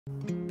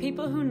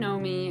People who know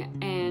me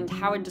and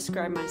how I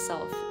describe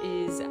myself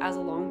is as a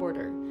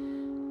longboarder.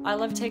 I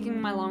love taking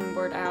my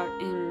longboard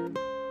out in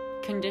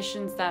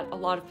conditions that a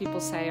lot of people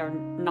say are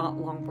not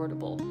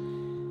longboardable.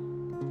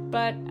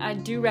 But I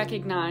do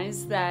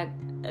recognize that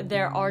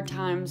there are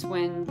times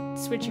when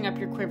switching up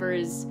your quiver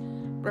is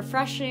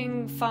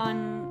refreshing,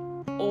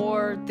 fun,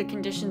 or the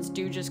conditions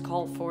do just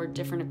call for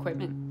different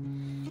equipment.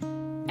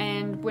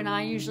 And when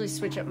I usually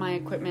switch up my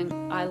equipment,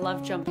 I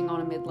love jumping on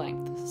a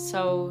mid-length.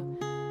 So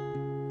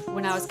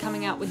when I was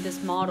coming out with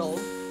this model,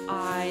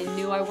 I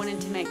knew I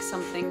wanted to make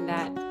something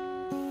that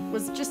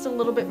was just a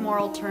little bit more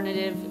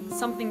alternative,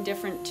 something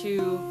different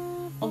to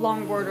a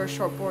longboard or a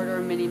shortboard or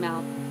a mini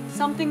mount,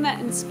 something that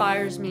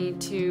inspires me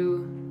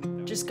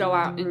to just go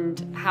out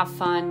and have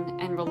fun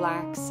and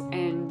relax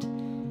and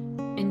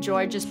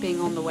enjoy just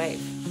being on the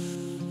wave.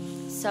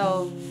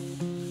 So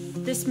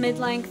this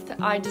mid-length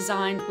I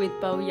designed with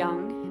Beau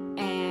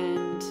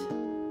and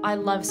I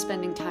love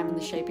spending time in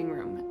the shaping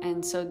room.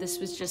 And so this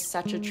was just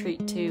such a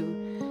treat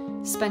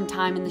to spend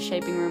time in the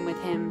shaping room with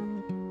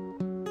him.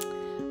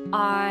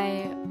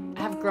 I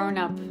have grown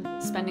up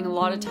spending a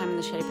lot of time in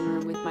the shaping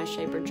room with my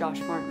shaper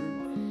Josh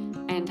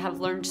Martin and have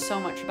learned so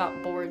much about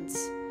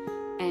boards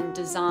and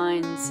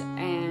designs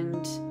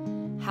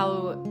and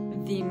how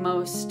the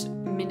most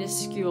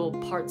minuscule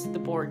parts of the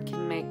board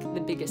can make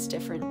the biggest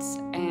difference.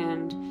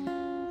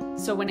 And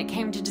so when it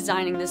came to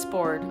designing this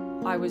board,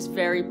 I was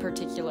very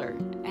particular,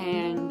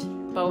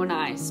 and Beau and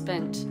I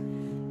spent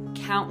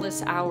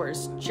countless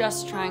hours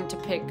just trying to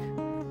pick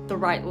the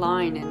right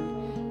line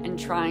and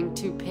trying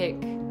to pick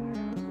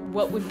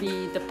what would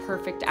be the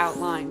perfect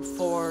outline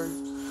for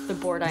the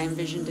board I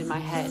envisioned in my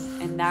head.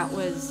 And that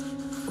was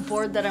a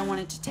board that I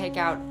wanted to take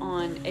out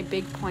on a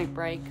big point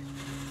break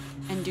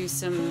and do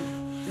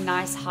some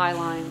nice high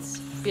lines,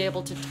 be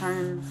able to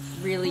turn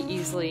really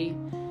easily,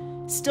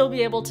 still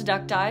be able to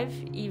duck dive,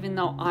 even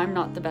though I'm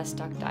not the best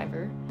duck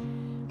diver,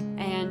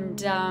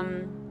 and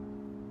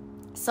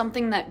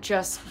something that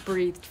just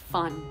breathed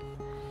fun.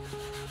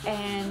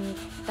 And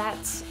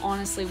that's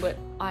honestly what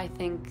I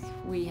think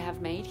we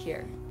have made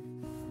here.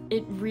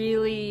 It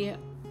really,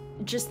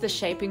 just the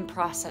shaping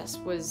process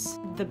was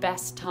the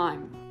best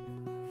time.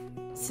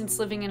 Since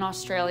living in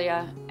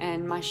Australia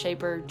and my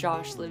shaper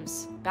Josh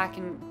lives back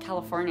in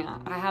California,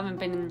 I haven't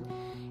been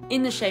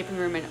in the shaping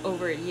room in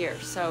over a year,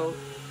 so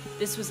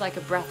this was like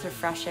a breath of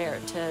fresh air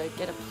to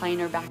get a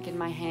planer back in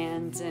my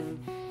hands and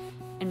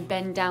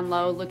bend down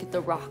low, look at the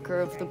rocker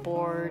of the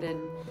board and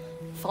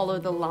follow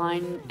the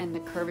line and the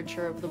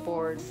curvature of the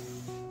board.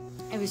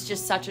 It was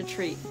just such a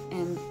treat.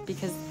 And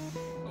because,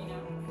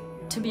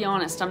 to be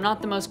honest, I'm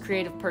not the most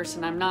creative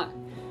person. I'm not,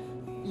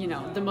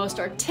 the most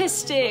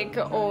artistic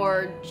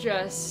or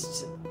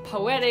just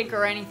poetic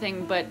or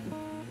anything, but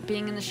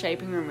being in the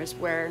shaping room is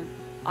where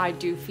I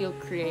do feel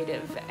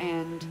creative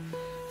and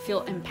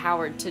feel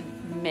empowered to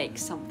make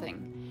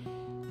something.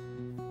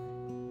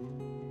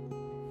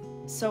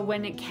 So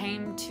when it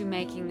came to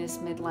making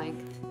this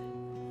mid-length,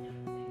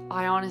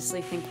 I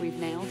honestly think we've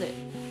nailed it.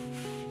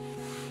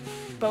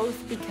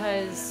 Both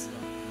because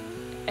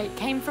it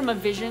came from a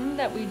vision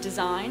that we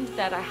designed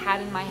that I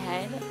had in my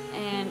head,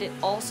 and it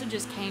also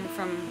just came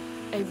from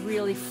a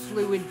really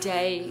fluid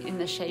day in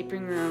the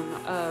shaping room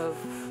of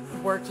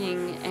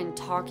working and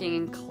talking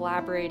and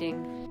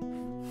collaborating.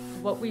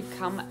 What we've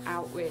come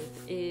out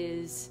with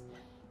is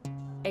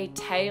a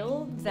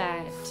tail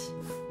that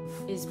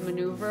is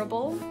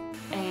maneuverable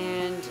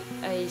and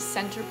a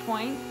center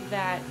point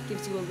that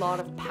gives you a lot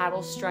of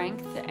paddle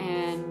strength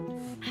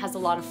and has a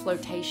lot of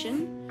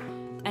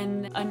flotation,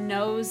 and a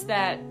nose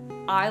that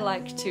I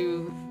like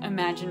to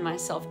imagine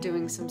myself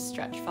doing some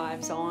stretch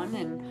fives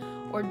on,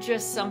 or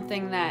just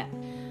something that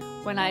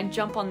when I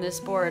jump on this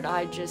board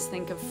I just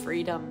think of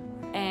freedom,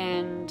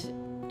 and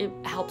it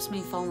helps me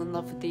fall in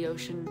love with the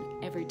ocean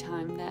every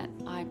time that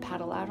I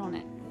paddle out on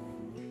it.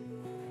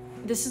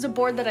 This is a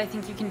board that I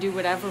think you can do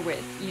whatever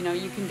with.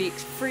 You can be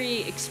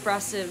free,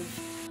 expressive,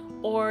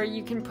 or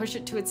you can push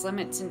it to its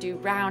limits and do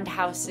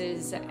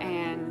roundhouses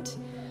and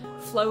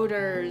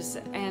floaters,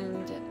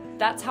 and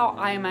that's how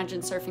I imagine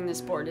surfing this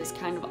board, is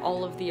kind of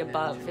all of the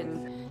above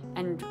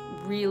and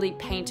really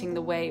painting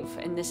the wave,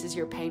 and this is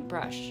your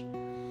paintbrush.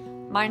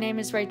 My name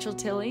is Rachael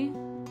Tilly,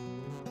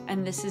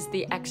 and this is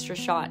the Extra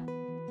Shot.